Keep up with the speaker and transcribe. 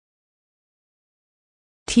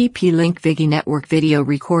TP-Link VIGI Network Video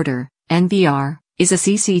Recorder, NVR, is a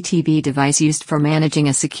CCTV device used for managing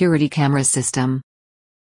a security camera system.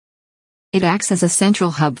 It acts as a central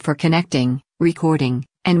hub for connecting, recording,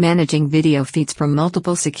 and managing video feeds from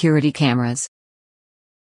multiple security cameras.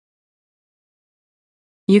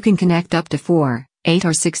 You can connect up to 4, 8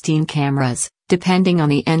 or 16 cameras, depending on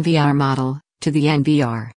the NVR model, to the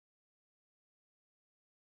NVR.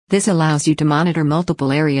 This allows you to monitor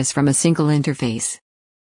multiple areas from a single interface.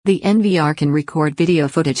 The NVR can record video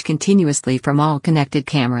footage continuously from all connected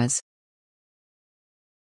cameras.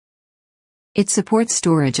 It supports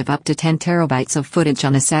storage of up to 10 terabytes of footage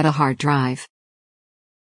on a SATA hard drive.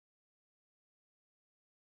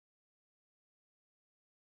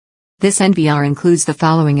 This NVR includes the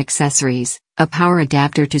following accessories: a power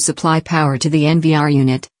adapter to supply power to the NVR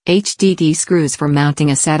unit, HDD screws for mounting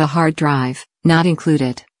a SATA hard drive, not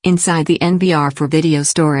included, inside the NVR for video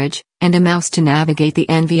storage, and a mouse to navigate the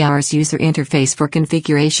NVR's user interface for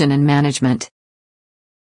configuration and management.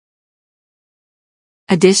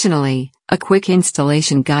 Additionally, a quick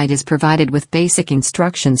installation guide is provided with basic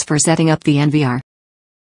instructions for setting up the NVR.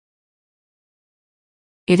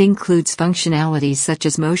 It includes functionalities such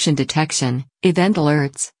as motion detection, event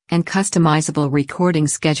alerts, and customizable recording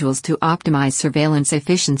schedules to optimize surveillance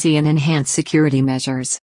efficiency and enhance security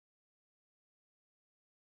measures.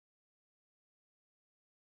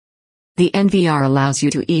 The NVR allows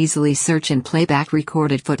you to easily search and play back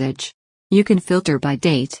recorded footage. You can filter by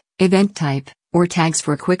date, event type, or tags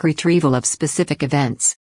for quick retrieval of specific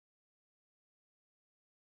events.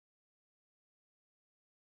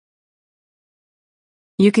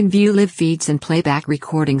 You can view live feeds and playback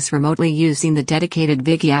recordings remotely using the dedicated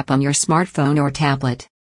VIGI app on your smartphone or tablet.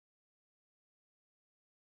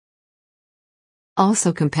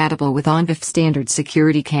 Also compatible with ONVIF standard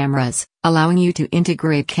security cameras, allowing you to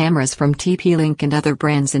integrate cameras from TP-Link and other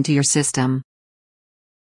brands into your system.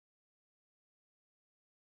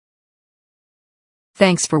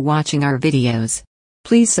 Thanks for watching our videos.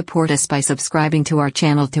 Please support us by subscribing to our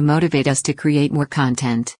channel to motivate us to create more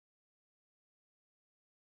content.